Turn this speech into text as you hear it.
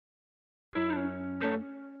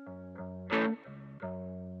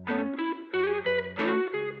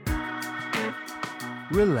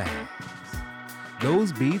relax.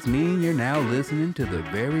 Those beats mean you're now listening to the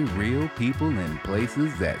very real people and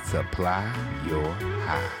places that supply your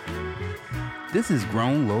high. This is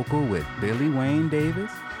Grown Local with Billy Wayne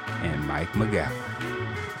Davis and Mike McGowan.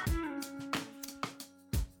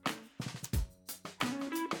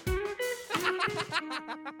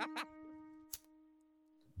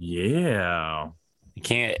 Yeah. You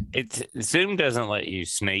can't. Zoom doesn't let you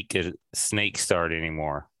sneak start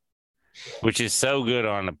anymore, which is so good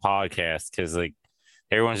on the podcast because like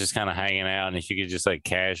everyone's just kind of hanging out, and if you could just like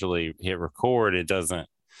casually hit record, it doesn't.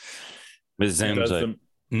 But Zoom's like,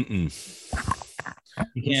 I'm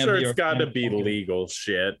sure it's got to be legal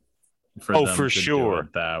shit for them for to sure. do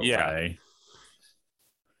it that way.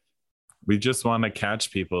 We just want to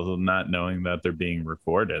catch people who not knowing that they're being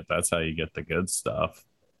recorded. That's how you get the good stuff.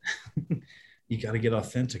 You got to get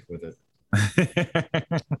authentic with it.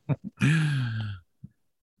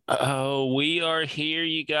 Oh, we are here,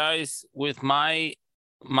 you guys, with my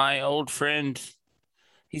old friend.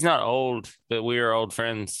 He's not old, but we are old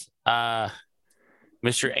friends.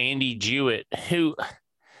 Mr. Andy Juett, who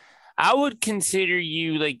I would consider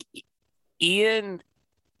you like in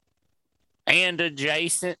and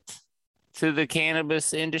adjacent to the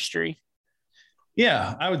cannabis industry.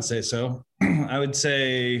 Yeah, I would say so. I would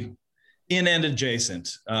say in and adjacent,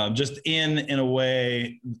 just in a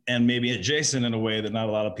way, and maybe adjacent in a way that not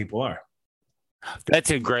a lot of people are. That's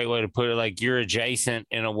a great way to put it. Like you're adjacent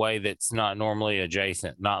in a way that's not normally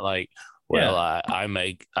adjacent. Not like, well, I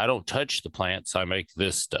don't touch the plants. I make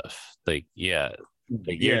this stuff. Like, you're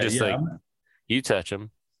just like, you touch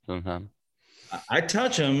them sometimes. I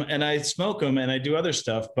touch them and I smoke them and I do other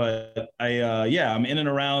stuff, but I'm in and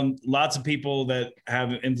around lots of people that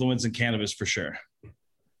have influence in cannabis for sure.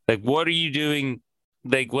 Like, what are you doing?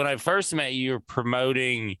 Like when I first met you, you were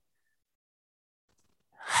promoting,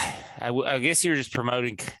 I guess you're just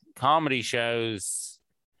promoting comedy shows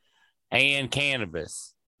and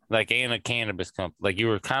cannabis, like, and a cannabis company. Like you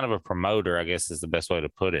were kind of a promoter, I guess is the best way to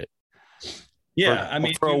put it. Yeah,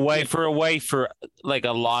 for a way for like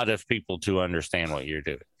a lot of people to understand what you're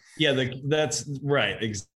doing. Yeah, that's right.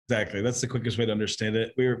 Exactly. That's the quickest way to understand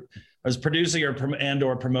it. I was producing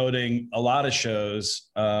or promoting a lot of shows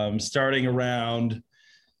starting around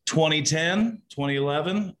 2010,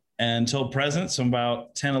 2011 until present. So I'm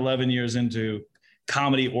about 10, 11 years into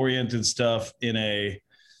comedy oriented stuff in a,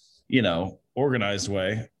 organized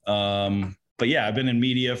way. But yeah, I've been in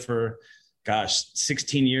media for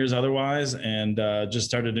 16 years otherwise, and just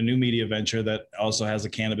started a new media venture that also has a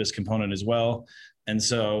cannabis component as well. And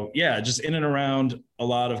so, just in and around a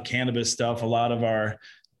lot of cannabis stuff, a lot of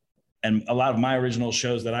my original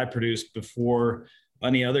shows that I produced before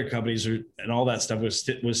any other companies and all that stuff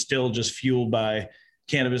was still just fueled by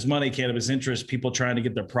cannabis money, cannabis interest, people trying to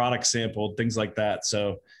get their product sampled, things like that.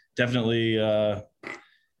 So definitely,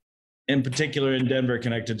 in particular in Denver,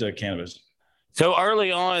 connected to cannabis. So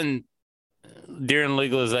early on, during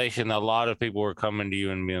legalization, a lot of people were coming to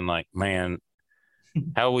you and being like, man,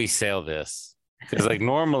 how do we sell this? Because like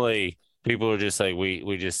normally people are just like,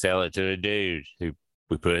 we just sell it to a dude who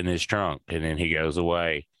we put in his trunk and then he goes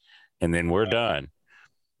away and then we're done.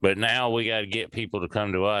 But now we got to get people to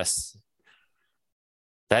come to us.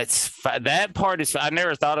 That part is, I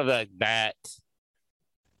never thought of that. That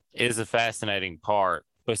is a fascinating part,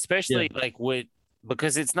 but especially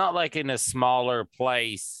because it's not like in a smaller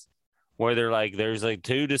place where there's like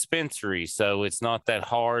 2 dispensaries. So it's not that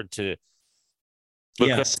hard to,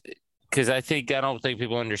 because I don't think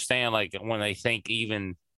people understand, like when they think,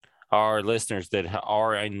 even our listeners that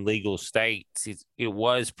are in legal states, it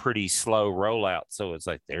was pretty slow rollout. So it's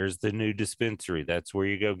like, there's the new dispensary. That's where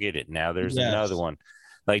you go get it. Now there's another one.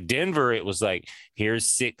 Like Denver, it was like, here's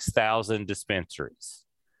 6,000 dispensaries.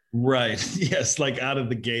 Right. Yes. Like out of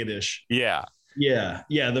the gate-ish. Yeah. Yeah.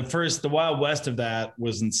 Yeah. The Wild West of that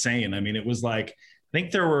was insane. I mean, it was like, I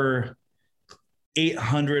think there were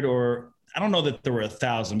 800, or I don't know that there were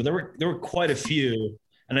 1,000, but there were quite a few.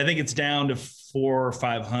 And I think it's down to 400 or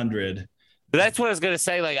 500. But that's what I was going to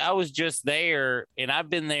say. Like, I was just there and I've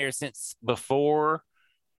been there since before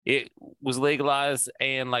it was legalized.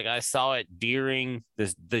 And like, I saw it during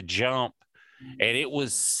the jump, and it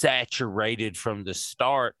was saturated from the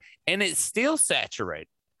start, and it's still saturated.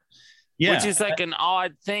 Yeah. Which is like an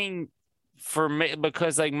odd thing for me,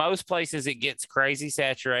 because like most places it gets crazy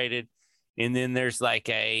saturated, and then there's like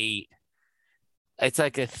it's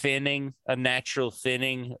like a natural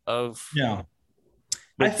thinning of. Yeah.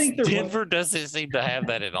 I think Denver doesn't seem to have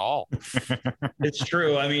that at all. It's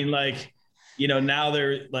true. I mean, like, now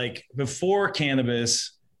they're like, before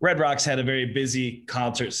cannabis, Red Rocks had a very busy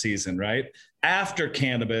concert season, right? After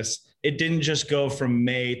cannabis, it didn't just go from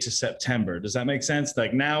May to September. Does that make sense?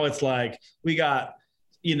 Like now it's like we got,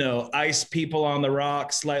 Ice People on the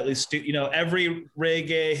Rock, slightly, every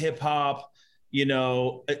reggae, hip hop,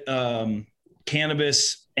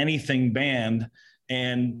 cannabis, anything band,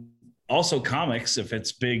 and also comics, if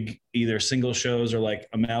it's big, either single shows or like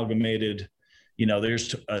amalgamated,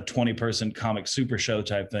 there's a 20-person comic super show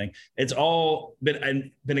type thing. It's all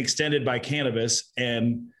been extended by cannabis,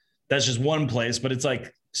 and that's just one place, but it's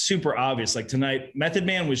like super obvious. Like tonight, Method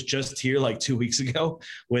Man was just here like 2 weeks ago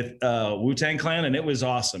with Wu-Tang Clan, and it was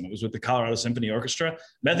awesome. It was with the Colorado Symphony Orchestra.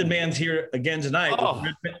 Method Man's here again tonight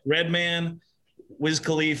with Redman, Wiz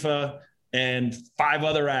Khalifa, and 5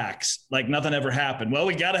 other acts. Like nothing ever happened. Well,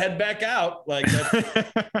 we got to head back out. Like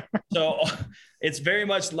so it's very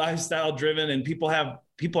much lifestyle driven, and people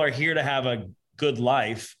are here to have a good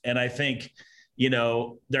life. And I think,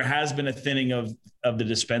 there has been a thinning of the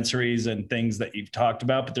dispensaries and things that you've talked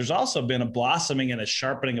about, but there's also been a blossoming and a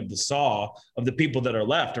sharpening of the saw of the people that are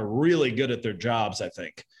left are really good at their jobs. I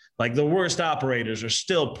think like the worst operators are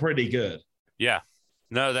still pretty good. Yeah.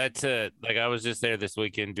 No, that's like I was just there this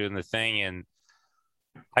weekend doing the thing, and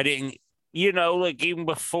I didn't, like even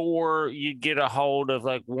before you get a hold of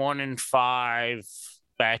like 1 in 5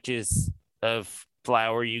 batches of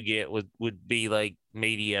flour you get would be like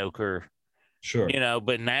mediocre. Sure.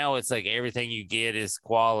 But now it's like everything you get is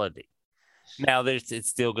quality. Now it's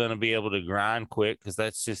still going to be able to grind quick because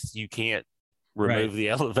that's just, you can't remove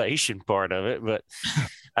the elevation part of it. But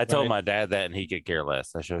I told my dad that, and he could care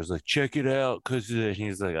less. I was like, check it out. Cause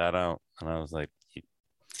he's like, I don't. And I was like,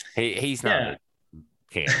 he's not a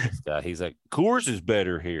cannabis guy. He's like, Coors is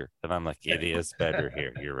better here. And I'm like, it is better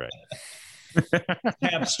here. You're right.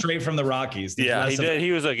 Tap straight from the Rockies. Yeah, he did.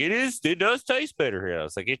 He was like, it does taste better here. I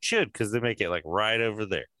was like, it should, because they make it like right over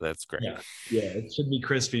there. That's great. Yeah, it should be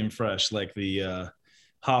crispy and fresh, like the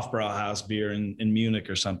Hofbrauhaus beer in Munich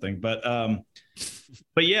or something. But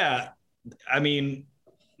yeah, I mean,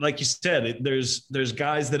 like you said, there's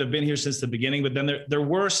guys that have been here since the beginning, but then there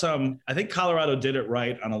were some. I think Colorado did it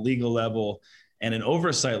right on a legal level and an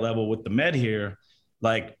oversight level with the med here.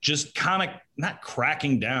 Like just kind of not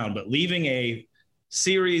cracking down, but leaving a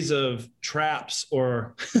series of traps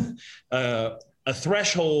or a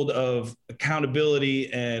threshold of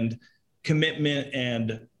accountability and commitment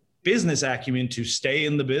and business acumen to stay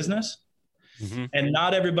in the business. Mm-hmm. And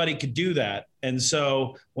not everybody could do that. And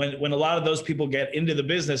so when a lot of those people get into the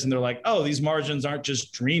business and they're like, oh, these margins aren't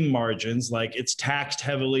just dream margins, like it's taxed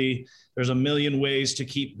heavily. There's a million ways to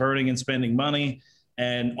keep burning and spending money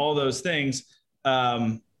and all those things.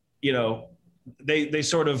 They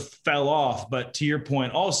sort of fell off. But to your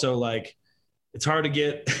point also, like it's hard to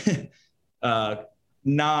get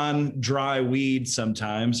non-dry weed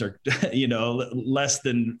sometimes, or less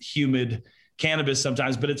than humid cannabis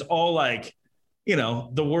sometimes, but it's all like,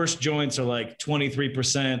 the worst joints are like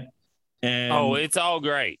 23%. And it's all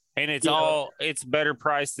great. And it's better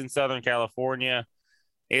priced in Southern California.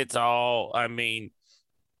 It's all, I mean,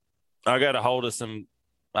 I got a hold of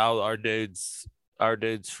our dudes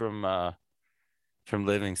from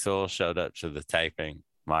Living Soul showed up to the taping,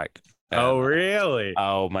 Mike. Oh, really?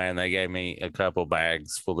 Oh man, they gave me a couple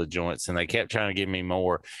bags full of joints, and they kept trying to give me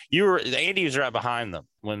more. Andy was right behind them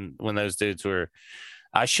when those dudes were.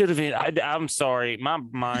 I should have been. I'm sorry, my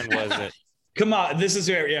mind wasn't. Come on, this is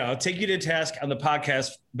where I'll take you to task on the podcast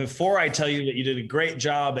before I tell you that you did a great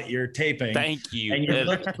job at your taping. Thank you. And you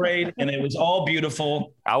looked great, and it was all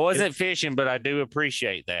beautiful. I wasn't fishing, but I do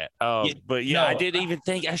appreciate that. I didn't even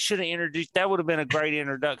think I should have introduced. That would have been a great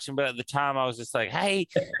introduction, but at the time I was just like, "Hey,"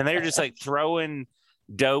 and they were just like throwing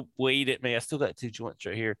dope weed at me. I still got 2 joints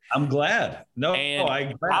right here. I'm glad.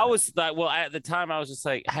 I was like, well, at the time I was just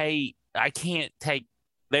like, "Hey, I can't take."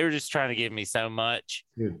 They were just trying to give me so much.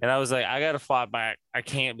 Dude. And I was like, I got to fly back. I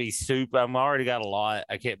can't be super. I'm already got a lot.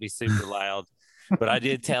 I can't be super loud. But I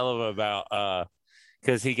did tell him about,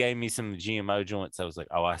 because he gave me some GMO joints. I was like,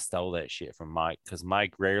 oh, I stole that shit from Mike, because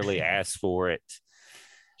Mike rarely asked for it.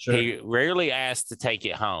 Sure. He rarely asked to take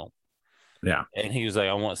it home. Yeah. And he was like,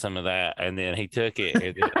 I want some of that. And then he took it.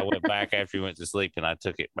 And then I went back after he went to sleep, and I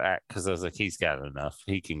took it back because I was like, he's got enough.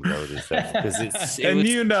 He can grow this stuff.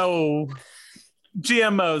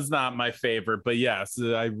 GMO is not my favorite, but yes,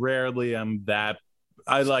 I rarely am that.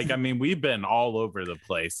 We've been all over the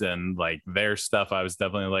place, and like their stuff, I was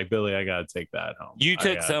definitely like, Billy, I gotta take that home. You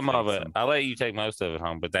took some of it. I'll let you take most of it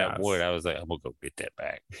home, but that wood, I was like, I'm gonna go get that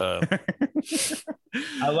back.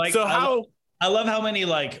 I love how many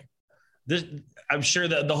like this. I'm sure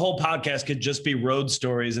that the whole podcast could just be road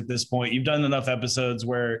stories at this point. You've done enough episodes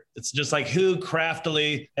where it's just like who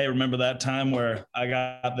craftily, hey, remember that time where I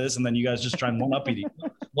got this, and then you guys just try and one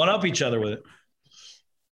up each other with it.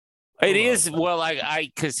 It is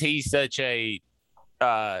because he's such a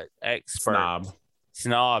expert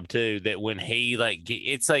snob too, that when he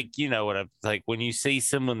it's like, you know what I'm like, when you see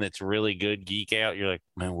someone that's really good geek out, you're like,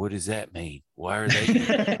 man, what does that mean? Why are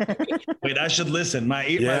they wait, I should listen. My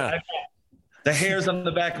ear, the hairs on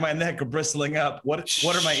the back of my neck are bristling up. What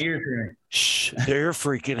are my ears hearing? Shh, they're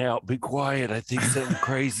freaking out. Be quiet. I think something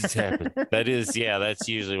crazy's happened. That's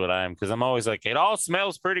usually what I am, because I'm always like, it all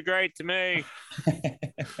smells pretty great to me.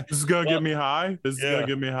 This is gonna get me high. Gonna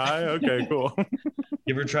get me high. Okay, cool.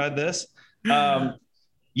 You ever tried this?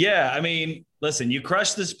 Yeah, I mean, listen, you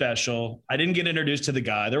crushed the special. I didn't get introduced to the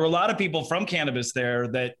guy. There were a lot of people from cannabis there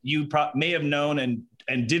that you may have known and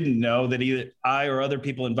didn't know, that either I or other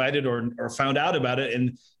people invited or found out about it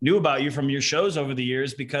and knew about you from your shows over the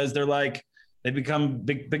years, because they become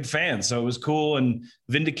big fans. So it was cool and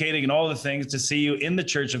vindicating and all the things to see you in the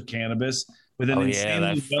Church of Cannabis with an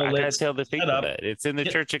insanely I gotta tell the people that it's in the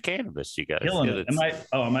Church of Cannabis. You guys,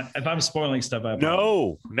 if I'm spoiling stuff,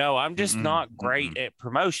 no, I'm just not great at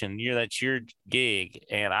promotion. That's your gig,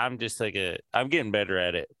 and I'm just I'm getting better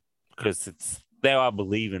at it, because now I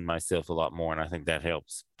believe in myself a lot more, and I think that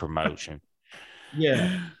helps promotion.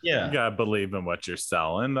 Yeah. You gotta believe in what you're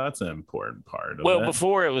selling. That's an important part of it. Well,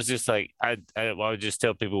 before it was just like I would just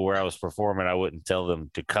tell people where I was performing. I wouldn't tell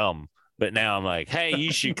them to come. But now I'm like, hey,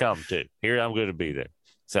 you should come too. Here, I'm going to be there.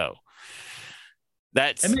 So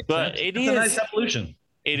it's a nice evolution.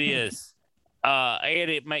 It is.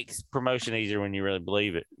 And it makes promotion easier when you really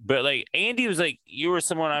believe it. But like Andy was like, you were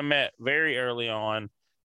someone I met very early on.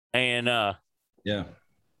 And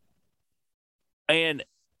and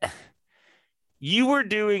you were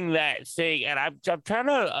doing that thing. And I'm trying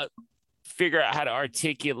to figure out how to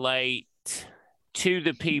articulate to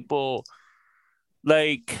the people,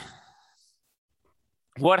 like,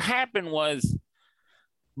 what happened was,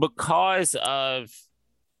 because of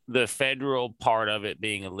the federal part of it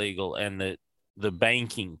being illegal and the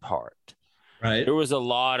banking part, right? There was a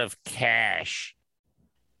lot of cash.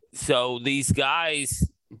 So these guys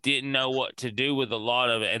didn't know what to do with a lot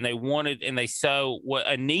of it. And so what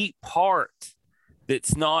a neat part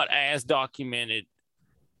that's not as documented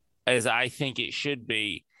as I think it should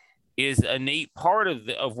be, is a neat part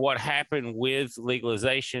of what happened with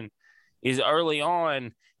legalization is early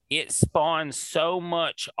on, it spawned so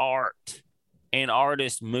much art and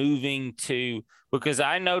artists moving to, because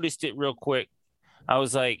I noticed it real quick. I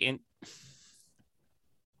was like,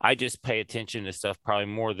 I just pay attention to stuff probably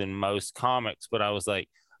more than most comics, but I was like,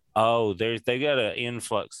 oh, they got an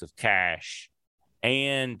influx of cash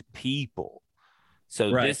and people.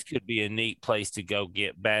 So this could be a neat place to go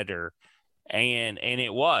get better. And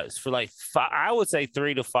it was for like, I would say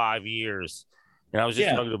 3 to 5 years. And I was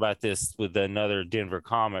just talking about this with another Denver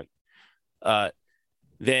comic, and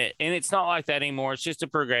it's not like that anymore. It's just a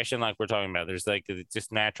progression, like we're talking about. There's like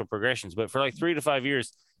just natural progressions. But for like 3 to 5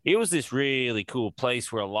 years, it was this really cool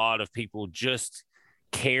place where a lot of people just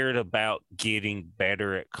cared about getting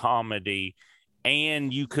better at comedy,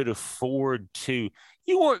 and you could afford to.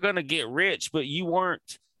 You weren't going to get rich, but you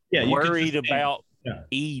weren't worried about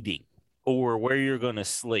eating or where you're going to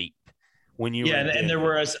sleep. And there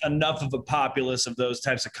was enough of a populace of those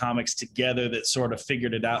types of comics together that sort of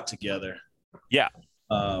figured it out together. Yeah.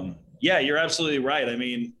 You're absolutely right. I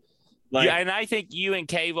mean, and I think you and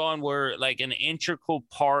Kayvon were like an integral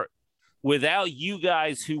part. Without you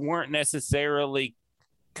guys, who weren't necessarily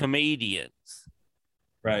comedians.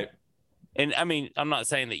 Right. And I mean, I'm not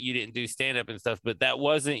saying that you didn't do stand-up and stuff, but that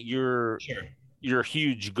wasn't your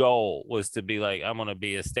huge goal, was to be like, I'm going to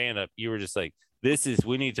be a stand-up. You were just like,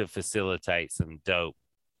 we need to facilitate some dope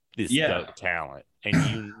talent. And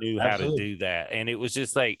you knew how to do that. And it was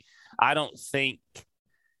just like, I don't think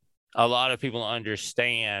a lot of people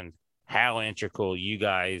understand how integral you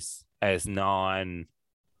guys, as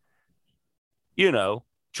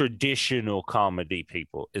traditional comedy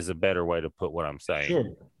people, is a better way to put what I'm saying. Sure.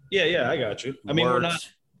 Yeah, I got you. I mean,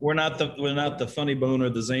 we're not the funny bone or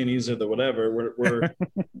the zanies or the whatever. We're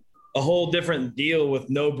a whole different deal with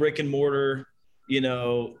no brick and mortar,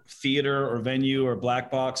 theater or venue or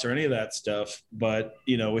black box or any of that stuff. But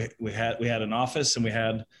we had an office and we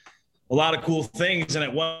had a lot of cool things. And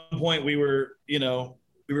at one point we were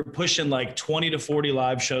pushing like 20 to 40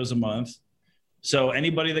 live shows a month. So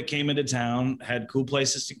anybody that came into town had cool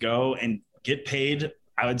places to go and get paid.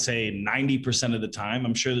 I would say 90% of the time.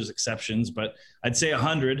 I'm sure there's exceptions, but I'd say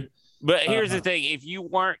 100. But here's the thing. If you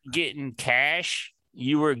weren't getting cash,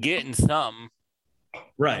 you were getting something.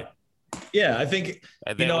 Right. Yeah, I think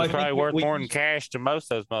And that was probably worth more than cash to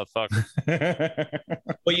most of those motherfuckers.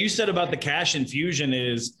 What you said about the cash infusion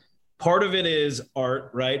is part of it is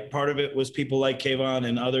art, right? Part of it was people like Kayvon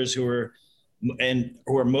and others who are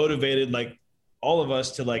motivated, like all of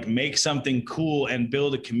us, to like make something cool and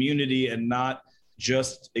build a community and not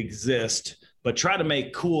just exist, but try to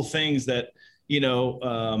make cool things that,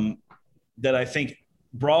 that I think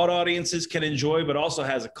broad audiences can enjoy, but also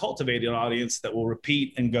has a cultivated audience that will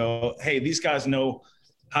repeat and go, hey, these guys know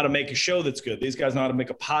how to make a show that's good. These guys know how to make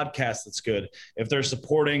a podcast that's good. If they're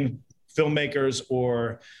supporting filmmakers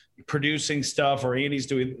or producing stuff, or Andy's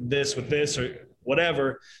doing this with this or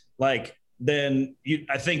whatever, like, then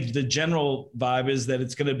I think the general vibe is that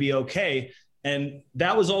it's going to be okay. And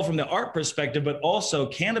that was all from the art perspective, but also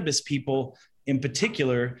cannabis people in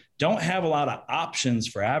particular don't have a lot of options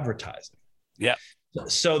for advertising. Yeah.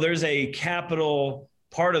 So there's a capital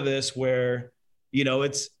part of this where,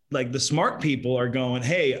 it's like the smart people are going,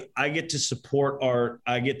 hey, I get to support art.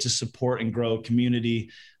 I get to support and grow a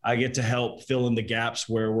community. I get to help fill in the gaps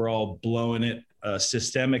where we're all blowing it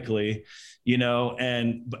systemically,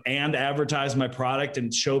 and advertise my product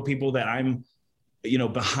and show people that I'm,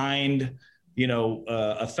 behind,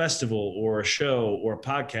 a festival or a show or a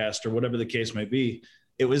podcast or whatever the case may be.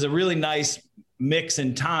 It was a really nice mix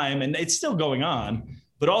in time, and it's still going on,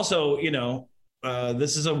 but also,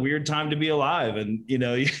 this is a weird time to be alive. And,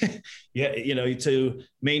 to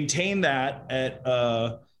maintain that at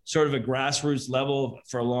sort of a grassroots level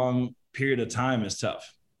for a long period of time is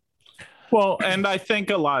tough. Well, and I think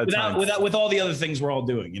a lot of times with all the other things we're all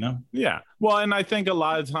doing, Yeah. Well, and I think a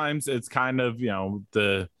lot of times it's kind of,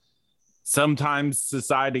 sometimes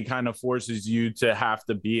society kind of forces you to have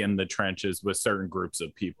to be in the trenches with certain groups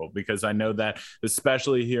of people, because I know that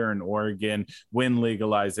especially here in Oregon, when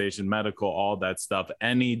legalization, medical, all that stuff,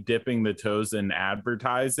 any dipping the toes in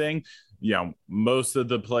advertising, most of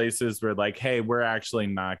the places were like, hey, we're actually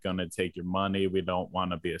not going to take your money. We don't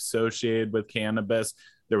want to be associated with cannabis.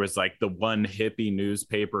 There was like the one hippie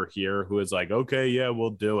newspaper here who was like, okay, yeah,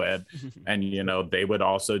 we'll do it. And, they would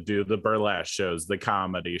also do the burlesque shows, the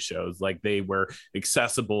comedy shows, like they were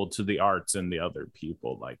accessible to the arts and the other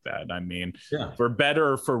people like that. I mean, for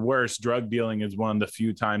better or for worse, drug dealing is one of the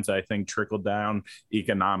few times I think trickle down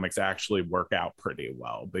economics actually work out pretty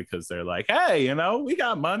well, because they're like, hey, we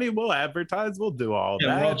got money, we'll advertise, we'll do all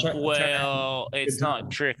that. Well, it's not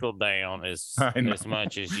trickle down as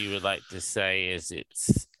much as you would like to say, as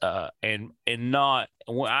it's and not,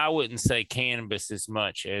 I wouldn't say cannabis as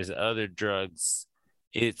much as other drugs.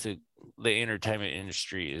 The entertainment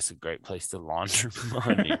industry is a great place to launder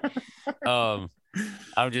money.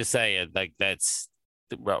 I'm just saying, like, that's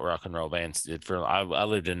what rock and roll bands did I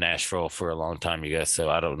lived in Nashville for a long time, you guys, so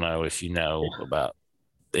I don't know if you know about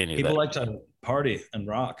any people of that. like to party and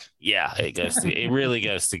rock. Yeah, it really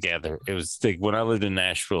goes together. It was like when I lived in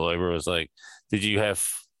Nashville, everyone was like, did you have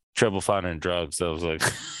trouble finding drugs? I was like,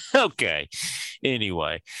 okay.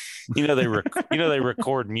 Anyway, they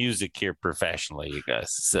record music here professionally, you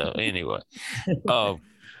guys. So anyway,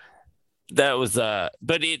 that was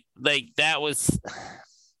but it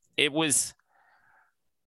was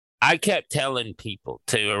I kept telling people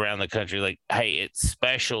too around the country, like, hey, it's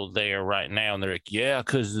special there right now, and they're like, yeah,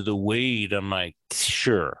 because of the weed. I'm like,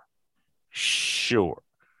 sure,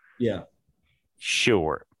 yeah,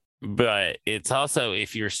 sure. But it's also,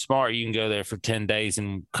 if you're smart, you can go there for 10 days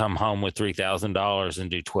and come home with $3,000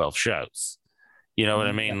 and do 12 shows. You know what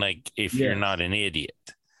I mean? Like, if you're not an idiot.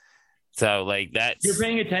 So, like, that's... You're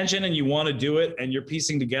paying attention and you want to do it, and you're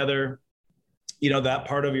piecing together, that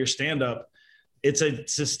part of your stand-up. It's a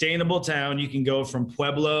sustainable town. You can go from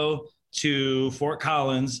Pueblo to Fort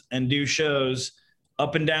Collins and do shows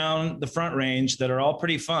up and down the Front Range that are all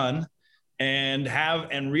pretty fun, and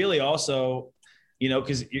really also...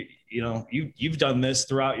 because you've done this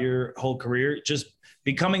throughout your whole career, just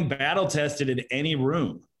becoming battle tested in any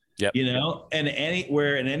room, and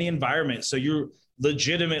anywhere in any environment. So you're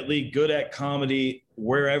legitimately good at comedy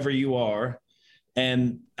wherever you are.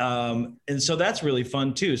 And so that's really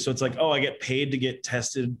fun too. So it's like, oh, I get paid to get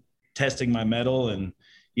testing my metal and,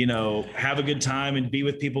 have a good time and be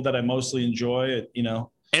with people that I mostly enjoy,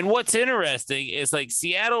 And what's interesting is, like,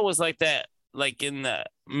 Seattle was like that, like in the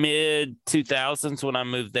mid 2000s when I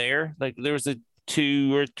moved there. Like, there was a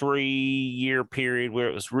 2 or 3 year period where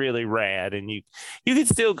it was really rad, and you could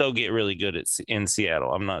still go get really good in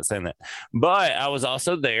Seattle. I'm not saying that, but I was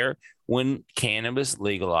also there when cannabis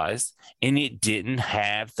legalized, and it didn't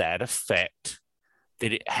have that effect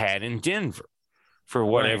that it had in Denver for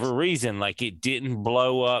whatever reason. Like, it didn't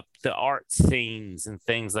blow up the art scenes and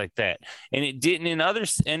things like that. And it didn't in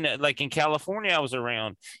others, and like in California, I was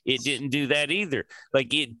around, it didn't do that either.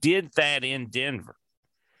 Like it did that in Denver.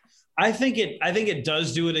 I think it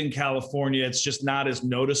does do it in California. It's just not as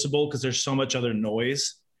noticeable because there's so much other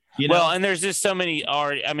noise. You know? Well, and there's just so many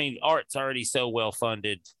art. I mean, art's already so well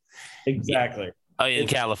funded. Exactly. In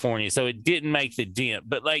California, so it didn't make the dent.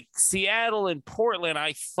 But like Seattle and Portland,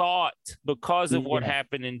 I thought because of what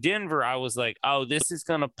happened in Denver, I was like, oh, this is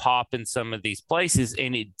going to pop in some of these places,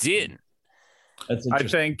 and it didn't. I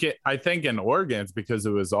think in Oregon it's because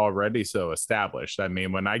it was already so established. I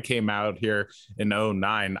mean, when I came out here in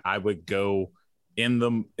 2009, I would go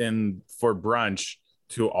in for brunch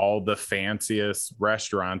to all the fanciest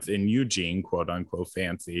restaurants in Eugene, quote unquote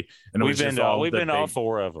fancy. And we've been to all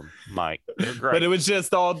 4 of them, Mike. They're great. But it was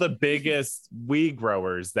just all the biggest weed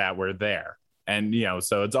growers that were there. And,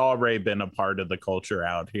 so it's already been a part of the culture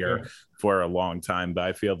out here for a long time. But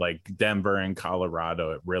I feel like Denver and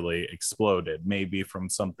Colorado, it really exploded, maybe from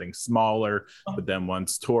something smaller. But then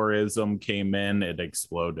once tourism came in, it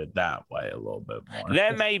exploded that way a little bit more.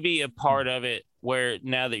 That may be a part of it where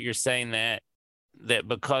now that you're saying that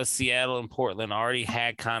because Seattle and Portland already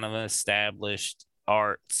had kind of an established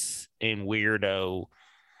arts and weirdo,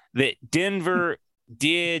 that Denver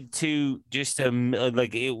did to just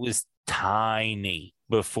like it was tiny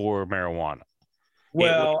before marijuana.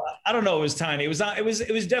 Well, I don't know. It was tiny. It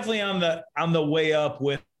was definitely on the way up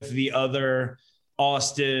with the other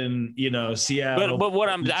Austin, Seattle.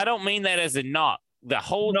 But I don't mean that as a knock. The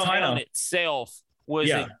whole town itself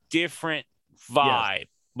was a different vibe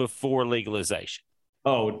before legalization.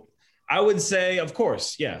 Oh, I would say, of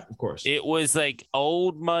course. Yeah, of course. It was like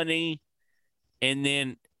old money,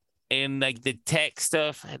 and like the tech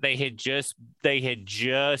stuff, they had just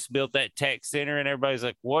built that tech center, and everybody's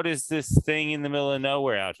like, what is this thing in the middle of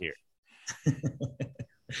nowhere out here?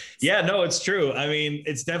 Yeah, no, it's true. I mean,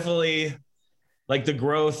 it's definitely like the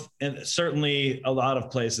growth, and certainly a lot of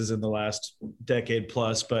places in the last decade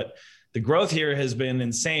plus, but the growth here has been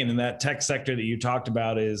insane. And that tech sector that you talked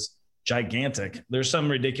about is gigantic. There's some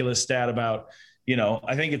ridiculous stat about,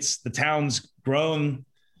 I think it's the town's grown.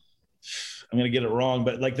 I'm going to get it wrong,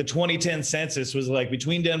 but like the 2010 census was like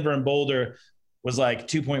between Denver and Boulder was like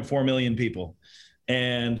 2.4 million people.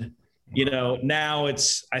 And, now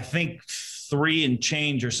it's, I think 3 and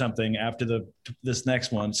change or something after this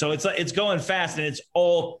next one. So it's going fast, and it's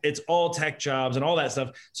all tech jobs and all that stuff.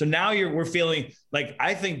 So now we're feeling like,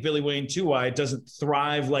 I think Billy Wayne too, why it doesn't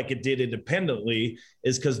thrive like it did independently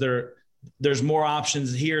is because there's more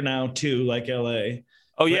options here now too, like LA.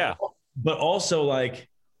 Oh yeah. But also like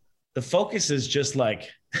the focus is just like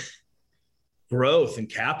growth and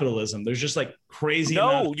capitalism. There's just like crazy.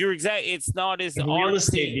 No, you're exactly. It's not as real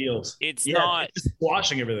estate deals. It's not it's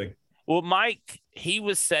squashing everything. Well, Mike, he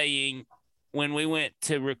was saying when we went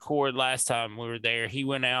to record last time we were there, he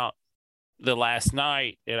went out the last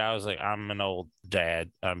night, and I was like, I'm an old dad.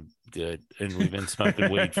 I'm good. And we've been smoking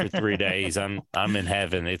weed for 3 days. I'm in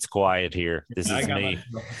heaven. It's quiet here. This is me.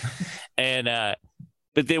 And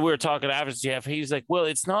but then we were talking after Jeff. He was like, well,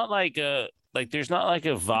 it's not like there's not like a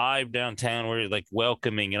vibe downtown where like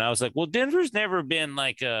welcoming. And I was like, well, Denver's never been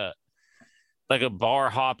like a bar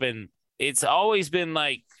hopping. It's always been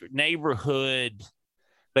like neighborhood.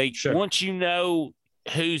 Like once you know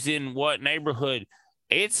who's in what neighborhood,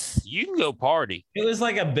 you can go party. It was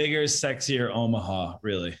like a bigger, sexier Omaha,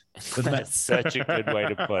 really. That's such a good way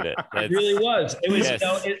to put it. It really was. It was,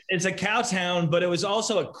 it's a cow town, but it was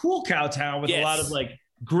also a cool cow town with a lot of like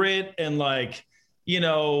grit and like,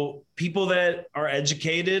 people that are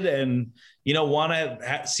educated and, want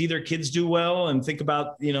to see their kids do well and think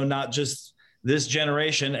about, not just this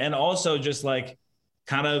generation, and also just like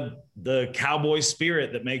kind of the cowboy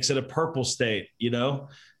spirit that makes it a purple state,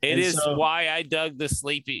 It is why I dug the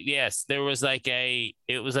Sleepy. Yes, it was like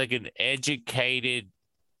an educated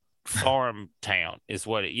farm town is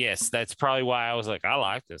what it. Yes, that's probably why I was like, I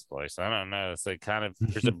like this place. I don't know. It's like kind of,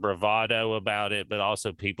 there's a bravado about it, but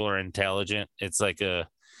also people are intelligent. It's like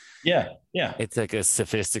it's like a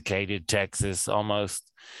sophisticated Texas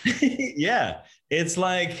almost. Yeah. It's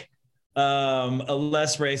like a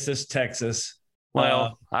less racist Texas.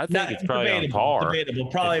 Well, I think it's probably on par.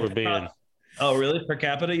 Debatable. Probably. Oh, really? Per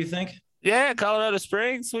capita, you think? Yeah, Colorado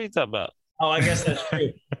Springs. What are you talking about? Oh, I guess that's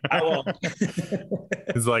true. I won't.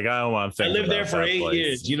 It's like, I don't want to think. I lived there for 8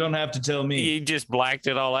 years. You don't have to tell me. You just blacked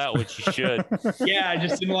it all out, which you should. Yeah, I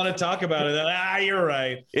just didn't want to talk about it. You're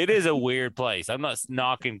right. It is a weird place. I'm not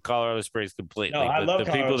knocking Colorado Springs completely, but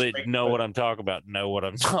the people that know what I'm talking about know what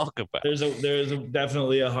I'm talking about. There's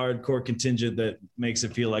definitely a hardcore contingent that makes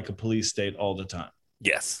it feel like a police state all the time.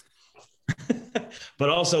 Yes. but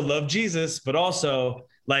also love Jesus, but also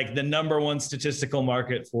like the number one statistical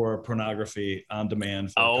market for pornography on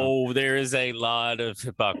demand. Oh, there is a lot of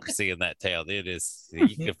hypocrisy in that town. It is.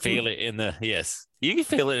 You can feel it in the, yes. You can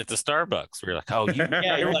feel it at the Starbucks. We're like, oh, you're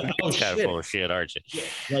like, oh, kind of full of shit, aren't you?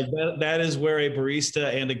 Like that is where a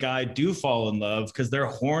barista and a guy do fall in love because they're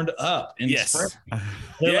horned up. Yes.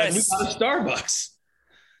 They're like, we got a Starbucks.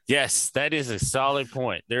 Yes, that is a solid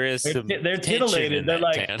point. There is they're titillated. They're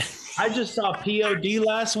like, town. I just saw POD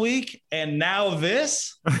last week, and now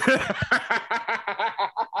this.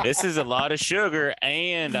 This is a lot of sugar,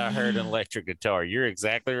 and I heard an electric guitar. You're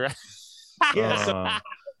exactly right.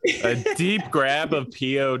 A deep grab of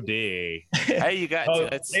POD. Hey, you got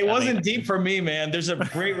it wasn't deep for me, man. There's a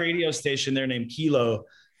great radio station there named Kilo,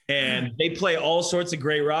 and they play all sorts of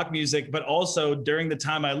great rock music. But also during the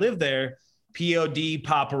time I lived there, POD,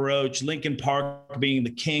 Papa Roach, Linkin Park being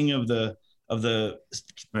the king of the the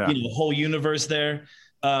whole universe there.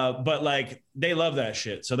 But like they love that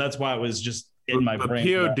shit, so that's why it was just in my brain.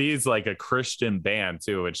 POD is like a Christian band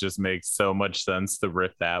too, which just makes so much sense to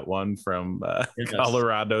rip that one from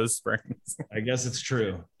Colorado Springs. I guess it's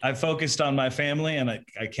true. I focused on my family, and I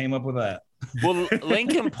came up with that. Well,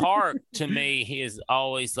 Linkin Park to me is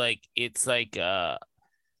always like it's like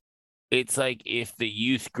if the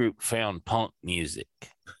youth group found punk music.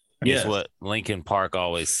 Yes. Is what Linkin Park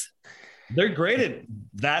always. They're great at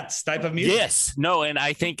that type of music. Yes. No, and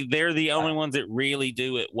I think they're the only ones that really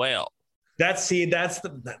do it well. This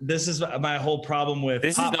is my whole problem with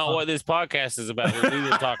this. Is not punk. What this podcast is about. We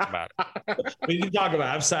need to talk about it. We can talk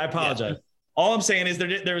about it. I apologize. Yeah. All I'm saying is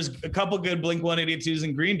there's a couple good Blink-182s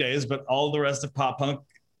and Green Days, but all the rest of pop punk,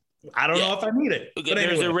 I don't know if I need it. But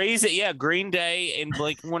there's a reason. Yeah, Green Day and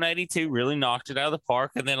Blink-182 really knocked it out of the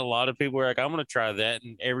park, and then a lot of people were like, "I'm going to try that,"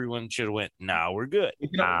 and everyone should have went, "No, we're good."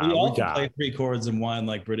 We all can play 3 chords and whine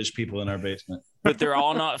like British people in our basement, but they're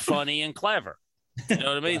all not funny and clever. You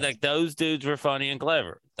know what I mean? Like those dudes were funny and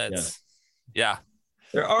clever. Yeah.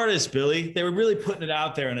 They're artists, Billy. They were really putting it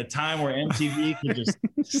out there in a time where MTV could just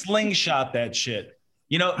slingshot that shit.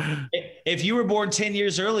 You know, if you were born 10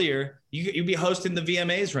 years earlier, you'd be hosting the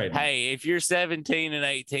VMAs right now. Hey, if you're 17 and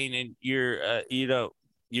 18 and you're,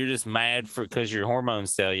 you're just mad because your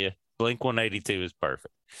hormones tell you, Blink-182 is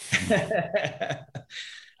perfect.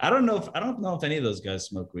 I don't know if any of those guys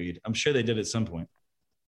smoke weed. I'm sure they did at some point.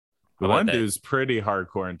 One dude's pretty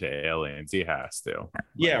hardcore into aliens. He has to.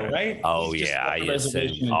 Yeah, right? Oh, yeah. I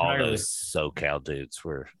assume all those SoCal dudes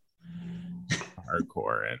were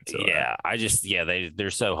hardcore into it. They're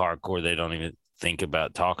so hardcore they don't even think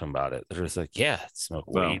about talking about it. They're just like, smoke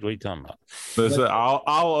weed. What are you talking about? Listen, I'll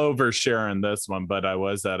overshare in this one, but I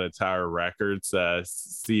was at a Tower Records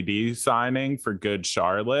CD signing for Good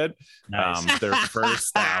Charlotte. Nice. Their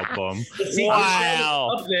first album.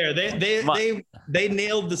 Wow. Up there. They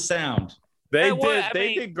nailed the sound. They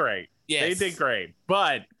did great. Yes. They did great.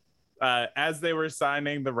 But as they were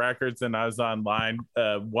signing the records and I was online,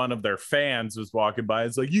 one of their fans was walking by.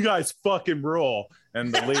 It's like, "You guys fucking rule."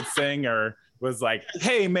 And the lead singer was like,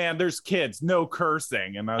 "Hey man, there's kids, no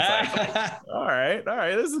cursing." And I was like, all right,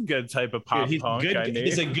 this is a good type of pop punk.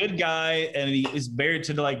 He's a good guy, and he is married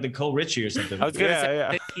to like Nicole Richie or something. I was gonna say, I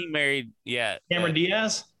think he married, Cameron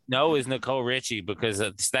Diaz. No, it's Nicole Richie because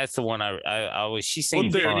that's the one I always. She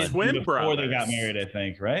seemed they're twin brothers. Before they got married, I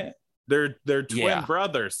think, right? They're twin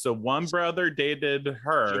brothers. So one brother dated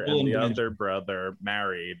her, and the other brother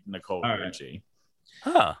married Nicole Richie.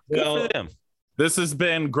 Huh? Good for them. This has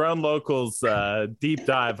been Grown Locals deep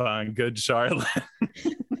dive on Good Charlotte.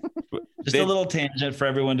 Just a little tangent for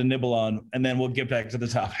everyone to nibble on, and then we'll get back to the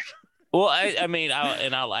topic. Well,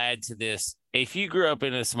 I'll add to this. If you grew up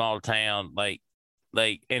in a small town,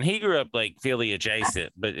 and he grew up like Philly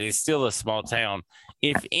adjacent, but it's still a small town.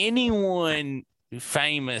 If anyone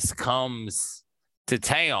famous comes to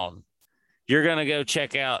town, you're gonna go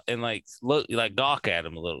check out and look, gawk at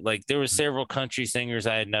them a little. Like there were several country singers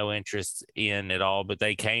I had no interest in at all, but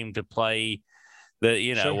they came to play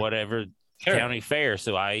the whatever county fair,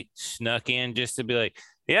 so I snuck in just to be like,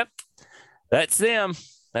 "Yep, that's them.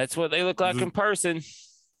 That's what they look like in person."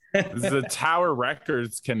 The Tower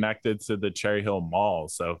Records connected to the Cherry Hill Mall,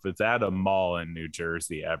 so if it's at a mall in New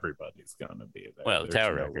Jersey, everybody's gonna be there. Well,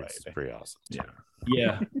 Tower Records is pretty awesome.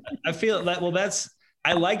 Yeah. I feel that. Well,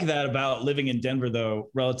 I like that about living in Denver, though,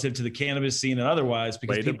 relative to the cannabis scene and otherwise.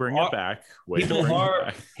 Because Way to bring it back.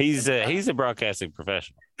 He's a broadcasting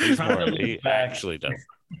professional. He actually does.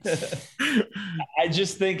 I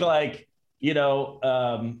just think oh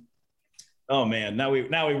man, now we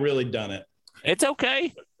really done it. It's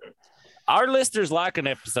okay. Our listeners like an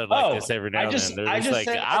episode like Oh, this every now and then. They're I just just like,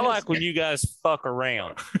 said- I I like just- when you guys fuck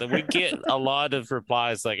around. That we get a lot of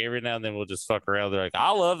replies. Like every now and then we'll just fuck around. They're like,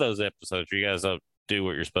 I love those episodes where you guys don't do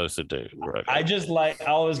what you're supposed to do. Right. I just like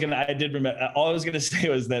all I was gonna say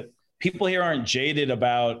was that people here aren't jaded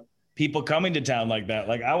about people coming to town like that.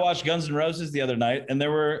 Like I watched Guns N' Roses the other night, and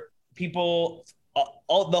there were people,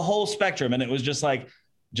 all the whole spectrum, and it was just like,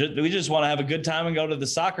 we just want to have a good time and go to the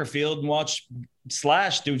soccer field and watch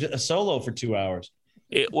Slash do a solo for 2 hours.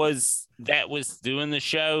 That was doing the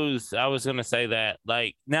shows. I was going to say that.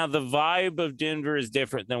 Like, now the vibe of Denver is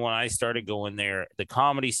different than when I started going there. The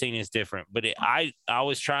comedy scene is different, but I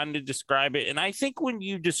was trying to describe it. And I think when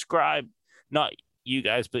you describe, not you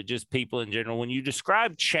guys, but just people in general, when you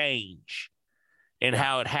describe change and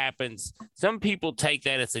how it happens, some people take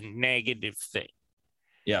that as a negative thing.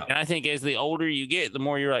 Yeah. And I think as the older you get, the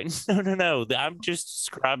more you're like, no. I'm just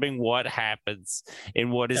describing what happens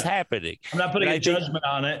and what is happening. I'm not putting a judgment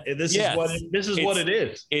on it. This is what it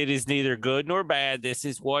is. It is neither good nor bad. This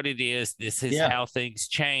is what it is. This is how things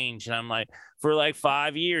change. And I'm like, for like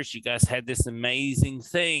 5 years, you guys had this amazing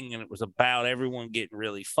thing, and it was about everyone getting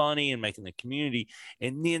really funny and making the community.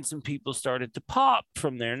 And then some people started to pop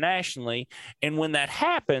from there nationally. And when that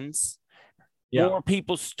happens, more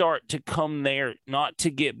people start to come there, not to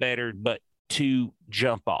get better, but to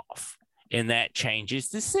jump off. And that changes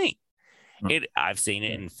the scene. I've seen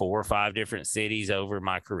it in 4 or 5 different cities over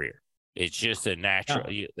my career. It's just a natural,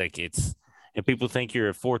 and people think you're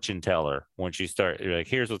a fortune teller once you start. You're like,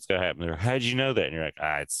 here's what's going to happen. They're, how'd you know that? And you're like,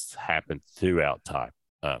 it's happened throughout time.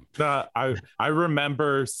 I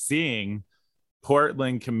remember seeing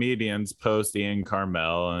Portland comedians post Ian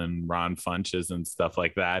Carmel and Ron Funches and stuff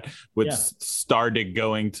like that, which started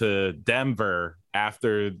going to Denver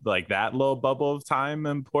after like that little bubble of time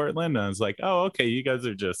in Portland. And I was like, oh, okay, you guys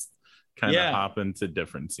are just kind of hopping to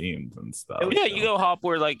different scenes and stuff. Yeah, you go hop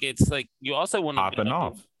where like it's like you also want to hopping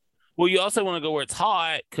off. Well, you also want to go where it's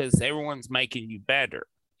hot because everyone's making you better.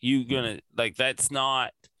 You gonna like that's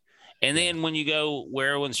not. And then when you go where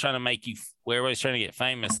everyone's trying to get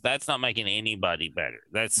famous, that's not making anybody better.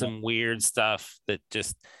 That's some weird stuff that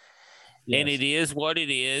just, and it is what it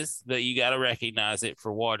is, but you got to recognize it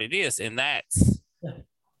for what it is. And that's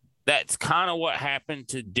kind of what happened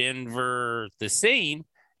to Denver, the scene.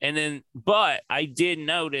 And then, but I did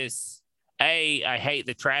notice, I hate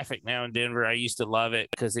the traffic now in Denver. I used to love it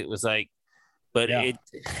because it was like,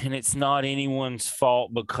 and it's not anyone's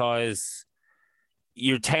fault because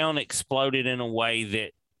your town exploded in a way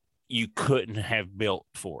that you couldn't have built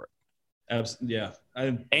for it. Absolutely. Yeah.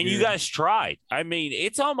 And you guys tried. I mean,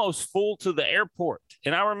 it's almost full to the airport.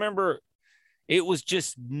 And I remember it was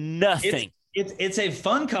just nothing. It's a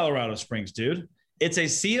fun Colorado Springs, dude. It's a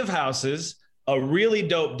sea of houses, a really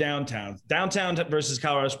dope downtown. Downtown versus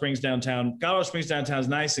Colorado Springs downtown. Colorado Springs downtown is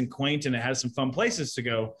nice and quaint, and it has some fun places to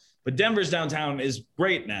go. But Denver's downtown is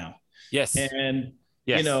great now. Yes. And,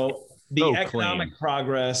 you know, the economic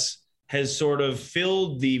progress has sort of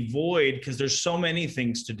filled the void because there's so many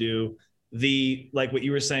things to do. Like what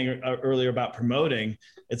you were saying earlier about promoting,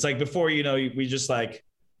 it's like before, you know, we just like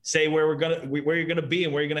say where you're going to be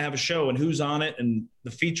and where you're going to have a show and who's on it and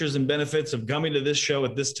the features and benefits of coming to this show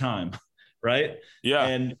at this time. Right. Yeah.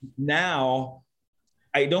 And now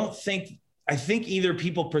I think either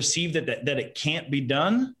people perceive that it can't be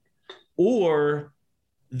done, or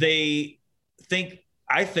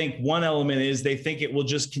I think one element is they think it will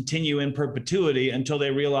just continue in perpetuity until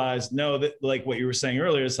they realize, no, that like what you were saying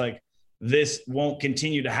earlier, it's like, this won't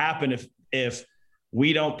continue to happen if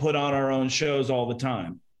we don't put on our own shows all the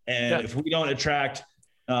time. And if we don't attract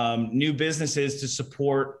new businesses to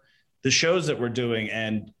support the shows that we're doing.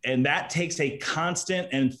 And that takes a constant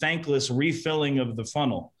and thankless refilling of the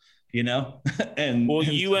funnel, you know?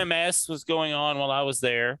 UMS was going on while I was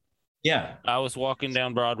there. Yeah. I was walking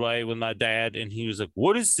down Broadway with my dad and he was like,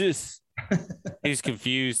 what is this? He's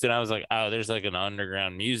confused. And I was like, oh, there's like an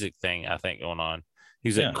underground music thing, I think, going on.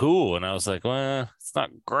 He's like, cool. And I was like, well, it's not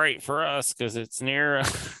great for us because it's near.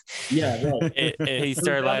 Right. And he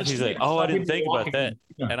started laughing. He's like, oh, I didn't think about that.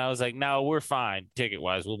 And I was like, no, we're fine. Ticket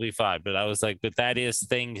wise, we'll be fine. But I was like, but that is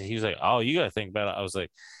things. He was like, oh, you got to think about it. I was like,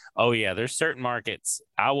 oh, yeah, there's certain markets.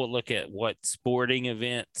 I will look at what sporting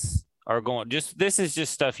events are going. This is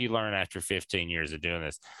just stuff you learn after 15 years of doing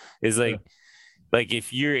this. Is like,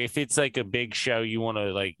 if it's like a big show you want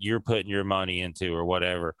to like, you're putting your money into or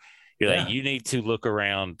whatever. You're like, you need to look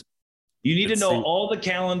around. You need to know all the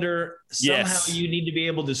calendar. Somehow you need to be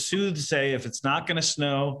able to say if it's not going to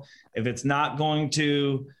snow, if it's not going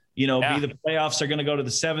to, be the playoffs are going to go to the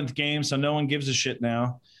 7th game. So no one gives a shit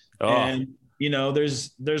now. And,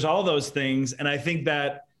 there's all those things. And I think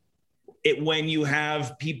that when you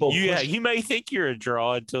have people, you may think you're a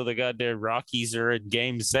draw until the goddamn Rockies are in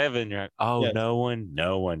Game 7. You're like, oh, yes. no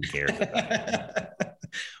one cares about it.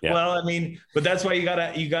 Yeah. Well, I mean, but that's why you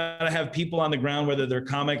gotta have people on the ground, whether they're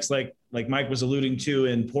comics like Mike was alluding to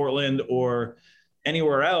in Portland or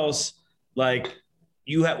anywhere else. Like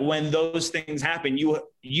when those things happen,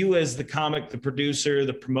 you as the comic, the producer,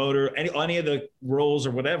 the promoter, any of the roles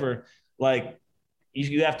or whatever, like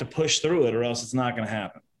you have to push through it, or else it's not going to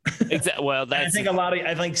happen. Exactly. Well, that's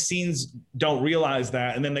I think scenes don't realize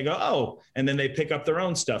that, and then they go, oh, and then they pick up their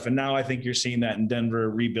own stuff. And now I think you're seeing that in Denver,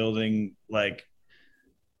 rebuilding like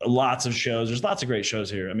lots of shows. There's lots of great shows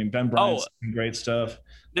here. I mean, Ben Bryant's great stuff.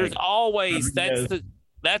 There's always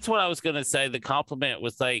that's what I was going to say. The compliment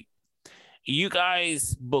was like, you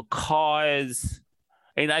guys, because,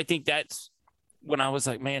 and I think that's when I was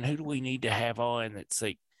like, man, who do we need to have on? It's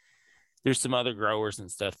like, there's some other growers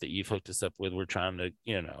and stuff that you've hooked us up with. We're trying to,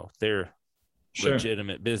 they're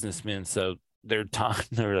legitimate businessmen. So they're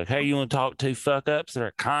like, hey, you want to talk to fuck ups?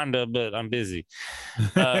 They're kinda, but I'm busy.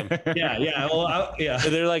 Yeah. Well, yeah.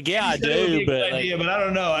 So they're like, yeah, I do, but idea, but I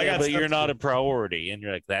don't know. But you're not a priority, and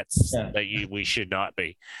you're like, we should not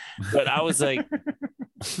be. But I was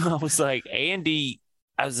like, Andy's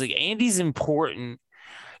important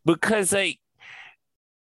because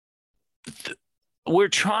we're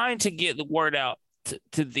trying to get the word out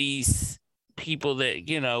to these people that,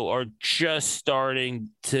 are just starting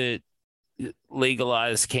to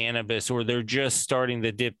legalize cannabis, or they're just starting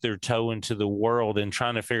to dip their toe into the world and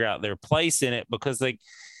trying to figure out their place in it, because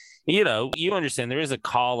you understand there is a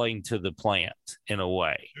calling to the plant in a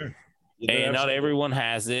way. Sure. And not everyone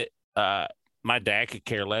has it. My dad could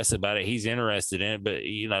care less about it. He's interested in it, but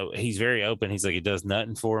he's very open. He's like, it does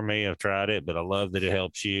nothing for me. I've tried it, but I love that it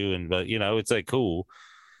helps you. And it's like, cool.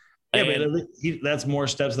 Yeah, but that's more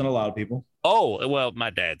steps than a lot of people. Oh, well, my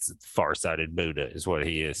dad's far-sighted Buddha is what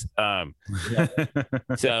he is.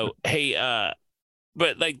 So, hey,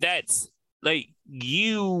 but that's like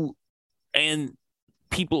you and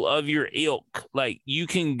people of your ilk, like you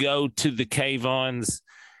can go to the Kayvons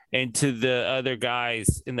and to the other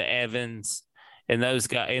guys in the Evans and those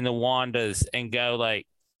guys in the Wandas and go like,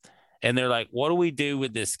 and they're like, what do we do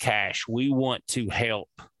with this cash? We want to help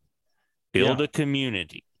build a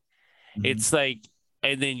community. Mm-hmm. It's like,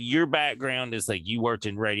 and then your background is like, you worked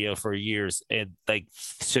in radio for years, and like,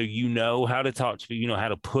 so how to talk to people, how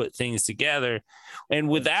to put things together. And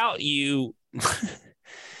without you,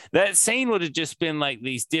 that scene would have just been like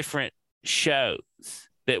these different shows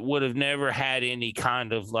that would have never had any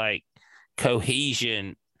kind of like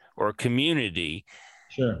cohesion or community.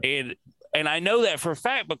 Sure. And I know that for a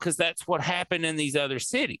fact because that's what happened in these other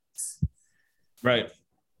cities. Right.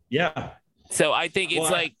 Yeah. So I think it's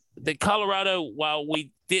like the Colorado, while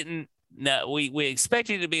we didn't know, we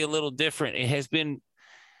expected it to be a little different. It has been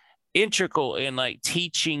integral in like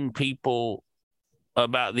teaching people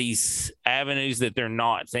about these avenues that they're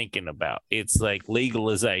not thinking about. It's like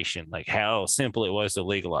legalization, like how simple it was to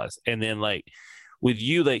legalize. And then like with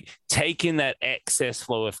you, like taking that excess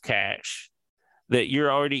flow of cash that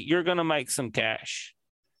you're going to make some cash.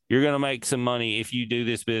 You're going to make some money if you do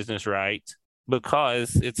this business right,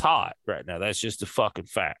 because it's hot right now. That's just a fucking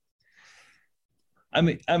fact. I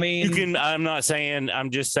mean,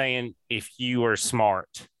 I'm just saying if you are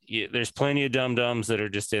smart, there's plenty of dum-dums that are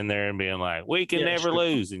just in there and being like, we can never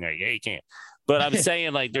lose. And you can't. But I'm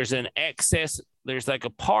saying like there's an excess, there's like a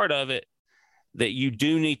part of it that you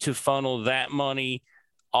do need to funnel that money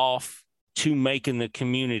off to making the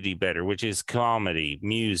community better, which is comedy,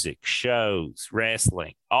 music, shows,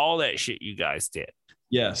 wrestling, all that shit you guys did.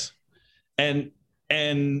 Yes. And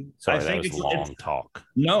sorry, I think it's long talk.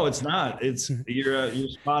 No, it's not. It's you're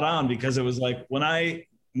spot on, because it was like when I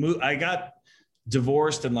got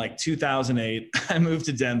divorced in like 2008. I moved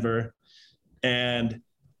to Denver, and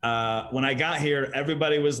when I got here,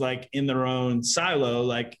 everybody was like in their own silo.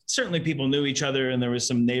 Like certainly people knew each other, and there was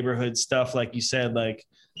some neighborhood stuff, like you said, like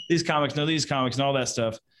these comics know these comics and all that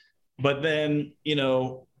stuff. But then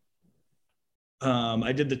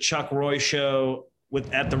I did the Chuck Roy show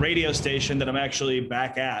at the radio station that I'm actually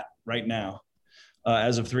back at right now,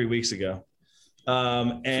 as of 3 weeks ago.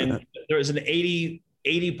 And there was an 80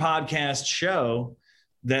 podcast show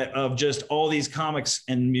that of just all these comics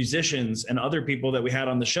and musicians and other people that we had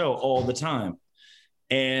on the show all the time.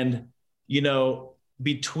 And,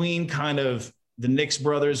 between kind of the Nix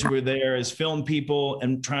brothers who were there as film people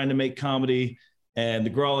and trying to make comedy, and the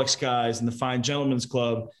Grawlix guys and the Fine Gentlemen's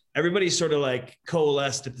Club, everybody sort of like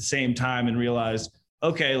coalesced at the same time and realized,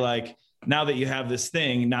 okay, like now that you have this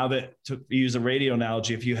thing, now that, to use a radio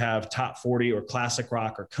analogy, if you have top 40 or classic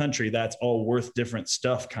rock or country, that's all worth different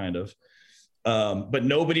stuff kind of. But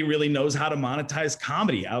nobody really knows how to monetize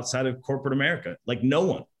comedy outside of corporate America. Like no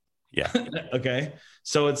one. Yeah. Okay.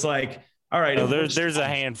 So it's like, all right. No, there's a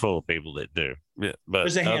handful of people that do. Yeah, but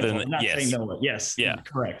there's a handful. than, Not yes. saying no one. Yes. Yeah.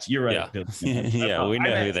 Correct. You're right. Yeah, yeah, we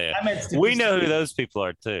know who they are. We know who those people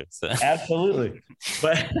are too. So. Absolutely.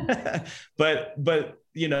 But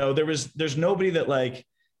you know, there's nobody that like,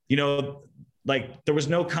 you know, like there was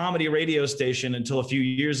no comedy radio station until a few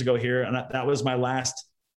years ago here. And that was my last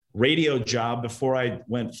radio job before I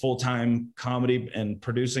went full-time comedy and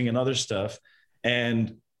producing and other stuff.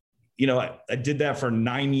 And, you know, I did that for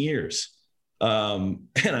 9 years. And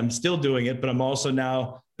I'm still doing it, but I'm also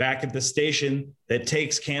now back at the station that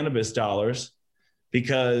takes cannabis dollars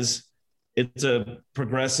because it's a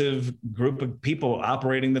progressive group of people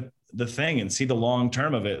operating the thing and see the long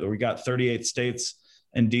term of it. We got 38 states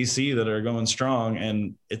and DC that are going strong,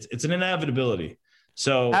 and it's an inevitability.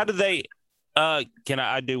 So how do they I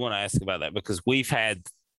do want to ask about that because we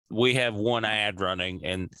have one ad running,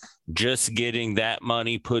 and just getting that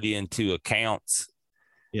money put into accounts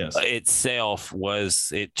itself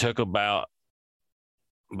it took about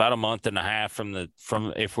a month and a half from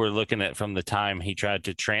if we're looking at from the time he tried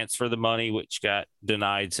to transfer the money, which got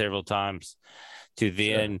denied several times, to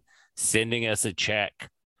then sending us a check,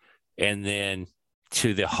 and then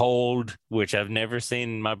to the hold, which I've never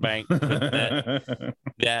seen in my bank. that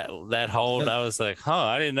hold, I was like,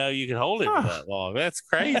 I didn't know you could hold it for that long. That's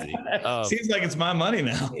crazy. Seems like it's my money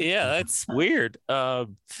now. Yeah, that's weird.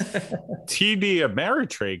 TD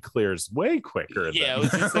Ameritrade clears way quicker. Yeah, it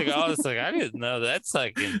was just like, I didn't know. That's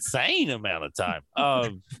like insane amount of time.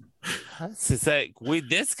 It's like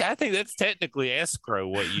I think that's technically escrow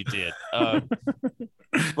what you did.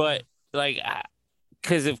 But like,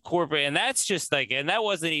 because of corporate, and that's just like, and that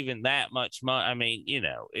wasn't even that much money. I mean, you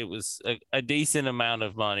know, it was a decent amount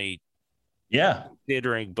of money. Yeah.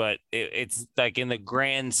 Considering, but it's like in the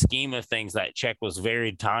grand scheme of things, that check was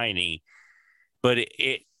very tiny, but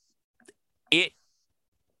it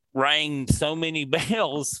rang so many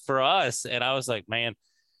bells for us. And I was like, man,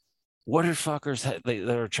 what are fuckers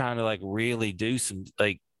that are trying to like really do some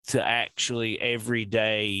like to actually every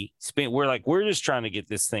day spend? We're just trying to get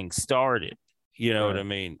this thing started. You know what I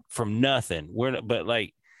mean? From nothing. But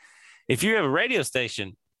like, if you have a radio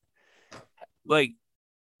station, like,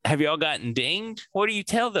 have y'all gotten dinged? What do you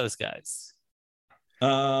tell those guys?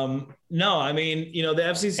 No, I mean, you know, the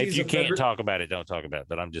FCC. If you can't talk about it, don't talk about it.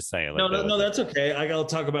 But I'm just saying. Like, no, that's okay. I gotta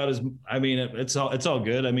talk about it's all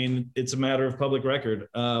good. I mean, it's a matter of public record.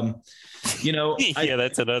 You know, yeah,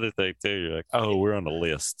 that's another thing too. You're like, oh, we're on the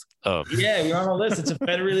list. Yeah, we're on a list. It's a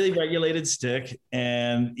federally regulated stick,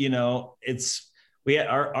 and you know,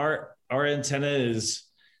 our antenna is,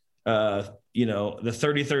 you know, the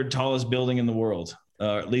 33rd tallest building in the world.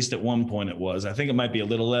 At least at one point it was. I think it might be a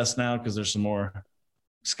little less now because there's some more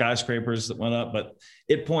skyscrapers that went up, but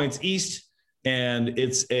it points east, and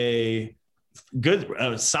it's a good,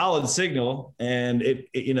 solid signal. And it,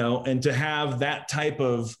 you know, and to have that type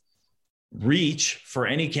of reach for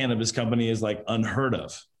any cannabis company is like unheard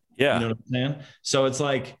of. Yeah. You know what I'm saying? So it's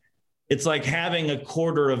like having a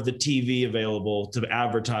quarter of the TV available to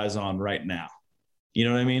advertise on right now. You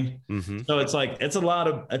know what I mean? Mm-hmm. So it's like, it's a lot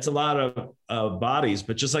of bodies,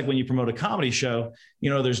 but just like when you promote a comedy show, you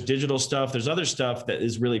know, there's digital stuff, there's other stuff that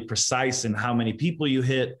is really precise in how many people you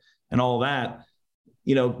hit and all that.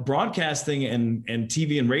 You know, broadcasting and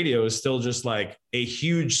TV and radio is still just like a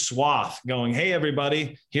huge swath going, hey,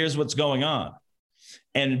 everybody, here's what's going on.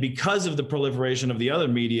 And because of the proliferation of the other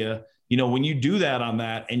media, you know, when you do that on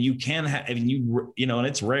that, and you can have, and you know, and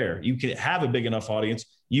it's rare, you can have a big enough audience,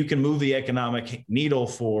 you can move the economic needle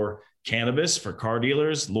for cannabis, for car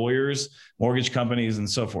dealers, lawyers, mortgage companies, and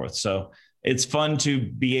so forth. So it's fun to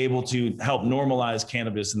be able to help normalize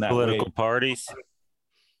cannabis in that political way. Parties.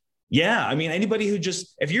 Yeah. I mean, anybody who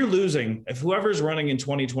if you're losing, if whoever's running in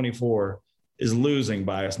 2024 is losing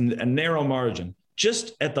by a narrow margin,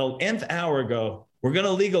 just at the nth hour go, we're going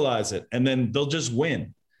to legalize it. And then they'll just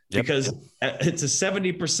win. Yep. Because it's a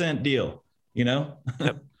 70% deal, you know?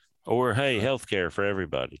 Yep. Or, hey, healthcare for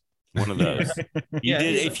everybody. One of those. Yeah,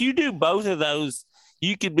 if you do both of those,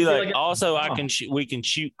 you could be like also, we can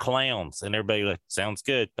shoot clowns, and everybody like, sounds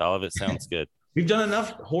good. All of it sounds good. We've done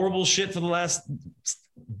enough horrible shit for the last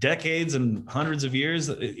decades and hundreds of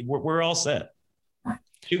years. We're all set.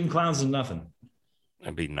 Shooting clowns is nothing.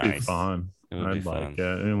 That'd be nice. Be fun. I'd like it.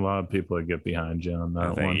 And a lot of people would get behind you on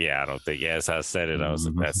that one. Yeah, I don't think. As I said it, I was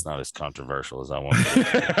like, that's not as controversial as I wanted.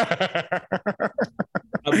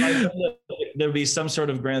 There'd be some sort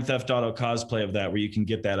of Grand Theft Auto cosplay of that where you can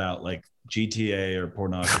get that out, like GTA or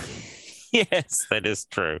pornography. Yes, that is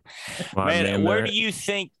true. Well, Man, where do you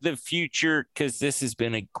think the future, because this has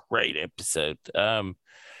been a great episode,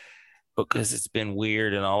 because it's been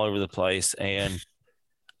weird and all over the place. And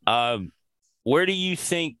where do you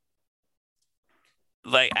think,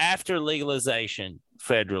 like after legalization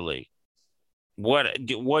federally, what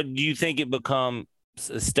do you think it becomes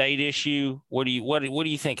a state issue? What do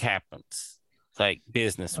you think happens, like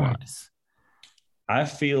business wise? I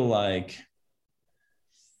feel like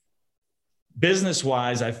business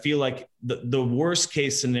wise, I feel like the worst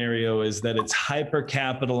case scenario is that it's hyper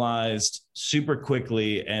capitalized super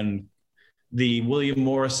quickly, and the William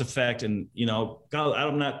Morris effect. And, you know, God,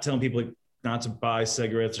 I'm not telling people not to buy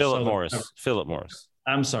cigarettes. Philip Morris.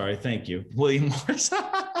 I'm sorry. Thank you. William Morris.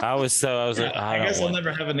 I was like, I guess I'll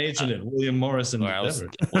never have an agent in William Morris and you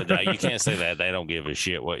can't say that. They don't give a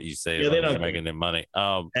shit what you say. Yeah, they don't making them money.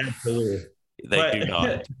 Absolutely. They do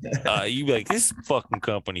not. You be like, this fucking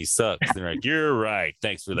company sucks. They're like, you're right.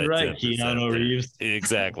 Thanks for that. Right, Keanu Reeves.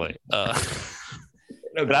 Exactly.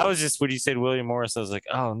 But I was just, when you said William Morris, I was like,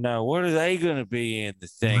 oh no, what are they going to be in the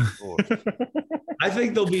thing for? I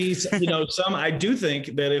think there'll be, some. I do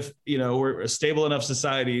think that if we're a stable enough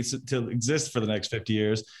society to exist for the next 50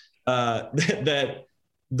 years, that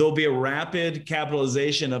there'll be a rapid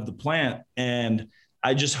capitalization of the plant, and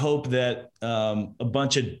I just hope that a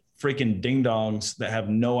bunch of freaking ding dongs that have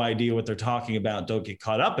no idea what they're talking about don't get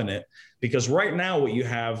caught up in it. Because right now, what you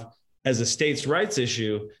have as a states' rights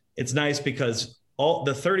issue, it's nice because all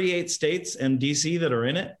the 38 states and DC that are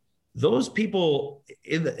in it, those people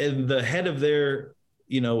in the head of their,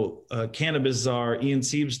 cannabis czar, Ian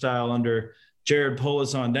Sieb style under Jared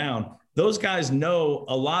Polis on down, those guys know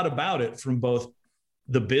a lot about it from both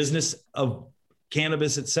the business of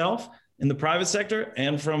cannabis itself in the private sector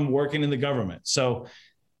and from working in the government. So,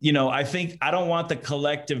 I think I don't want the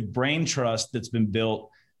collective brain trust that's been built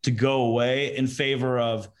to go away in favor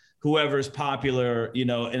of whoever's popular,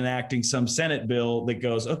 enacting some Senate bill that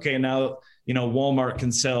goes, okay, now, Walmart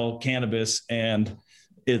can sell cannabis and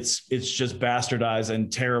it's just bastardized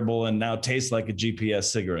and terrible and now tastes like a GPS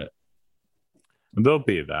cigarette. There'll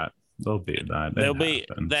be that.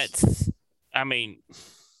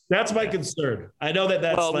 That's my concern. I know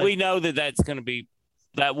that's. Well, we know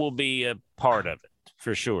that will be a part of it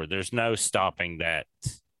for sure. There's no stopping that.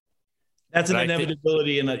 That's an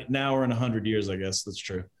inevitability now or in 100 years, I guess. That's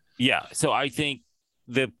true. Yeah. So I think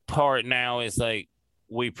the part now is like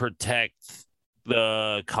we protect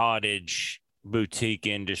the cottage boutique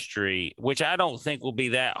industry, which I don't think will be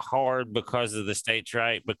that hard because of the states'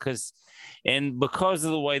 right, because of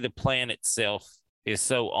the way the plant itself is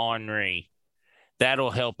so ornery,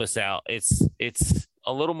 that'll help us out. It's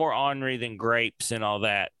a little more ornery than grapes and all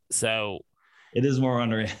that. So it is more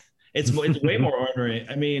ornery. It's way more ornery.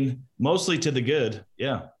 I mean, mostly to the good.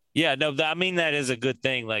 Yeah. Yeah. No, I mean, that is a good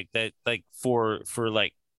thing. Like that, like for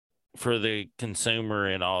the consumer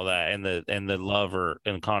and all that, and the lover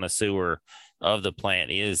and connoisseur of the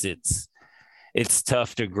plant is it's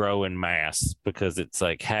tough to grow in mass because it's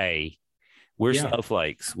like, hey, we're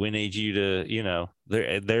snowflakes. We need you to,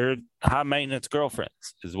 they're high maintenance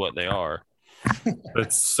girlfriends is what they are.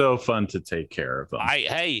 It's so fun to take care of them.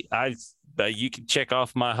 You can check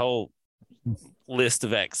off my whole list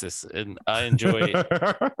of exes, and I enjoy it.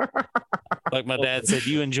 Like my dad said,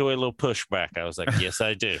 you enjoy a little pushback. I was like, yes,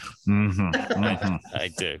 I do.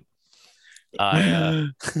 I do.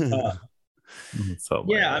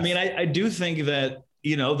 Yeah, I mean, I do think that,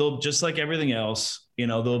 they'll, just like everything else,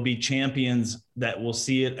 there'll be champions that will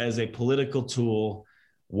see it as a political tool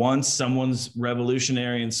once someone's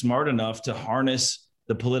revolutionary and smart enough to harness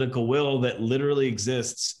the political will that literally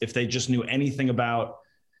exists. If they just knew anything about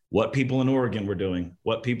what people in Oregon were doing,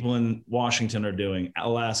 what people in Washington are doing,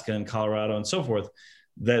 Alaska and Colorado and so forth,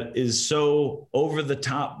 that is so over the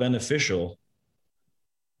top beneficial,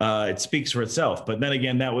 it speaks for itself. But then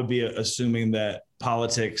again, that would be assuming that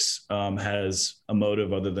politics has a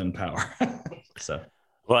motive other than power.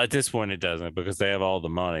 Well, at this point, it doesn't, because they have all the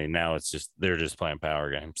money. Now they're just playing power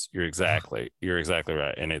games. You're exactly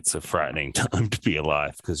right. And it's a frightening time to be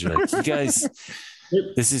alive, because you're like, you guys,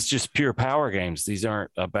 this is just pure power games. These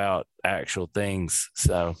aren't about actual things.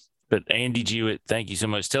 So, but Andy Juett, thank you so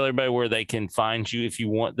much. Tell everybody where they can find you if you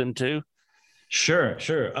want them to. Sure.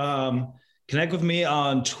 Connect with me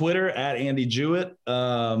on Twitter at Andy Juett.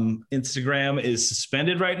 Instagram is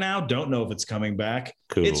suspended right now. Don't know if it's coming back.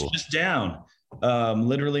 Cool. It's just down.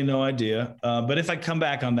 Literally no idea. But if I come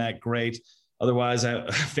back on that, great. Otherwise, I have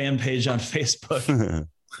a fan page on Facebook.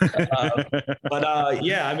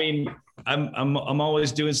 Yeah, I mean, I'm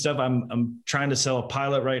always doing stuff. I'm trying to sell a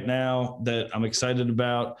pilot right now that I'm excited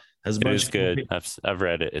about. It's good. I've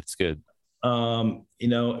read it. It's good. So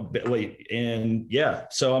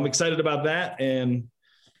I'm excited about that. And,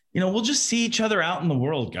 we'll just see each other out in the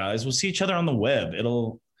world, guys. We'll see each other on the web.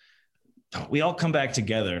 We all come back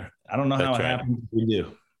together. I don't know how it happens. We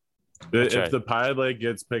do. If the pilot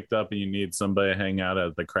gets picked up and you need somebody to hang out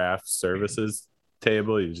at the craft services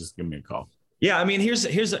table, you just give me a call. Yeah, I mean,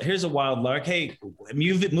 here's a wild lark. Hey,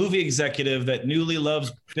 movie executive that newly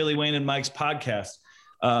loves Billy Wayne and Mike's podcast.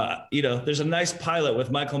 There's a nice pilot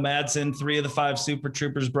with Michael Madsen, 3 of the 5 Super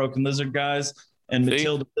Troopers, Broken Lizard guys, and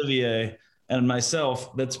Mathilde Olivier and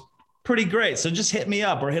myself. That's pretty great. So just hit me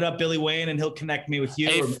up or hit up Billy Wayne and he'll connect me with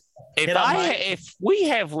you. If we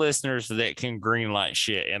have listeners that can greenlight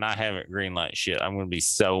shit and I haven't greenlight shit, I'm going to be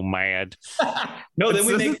so mad.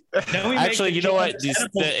 Actually, you know what?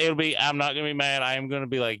 I'm not going to be mad. I am going to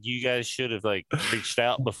be like, you guys should have reached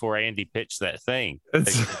out before Andy pitched that thing.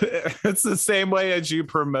 It's the same way as you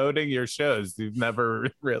promoting your shows. You've never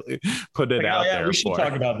really put it out there. We should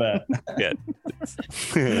talk about that.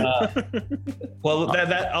 Well,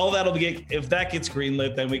 that all that'll get, if that gets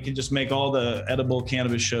greenlit, then we can just make all the edible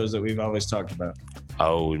cannabis shows that we've always talked about.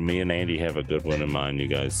 Oh, me and Andy have a good one in mind, you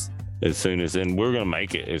guys. And we're gonna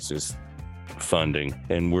make it. It's just funding,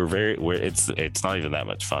 and it's not even that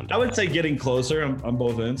much funding. I would say getting closer on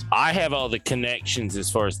both ends. I have all the connections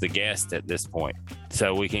as far as the guest at this point,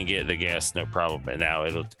 so we can get the guest no problem. But now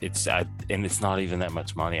it's not even that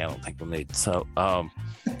much money. I don't think we'll need. So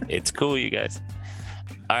it's cool, you guys.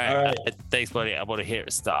 All right. Thanks, buddy. I'm gonna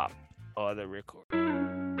hit stop. Oh, the record.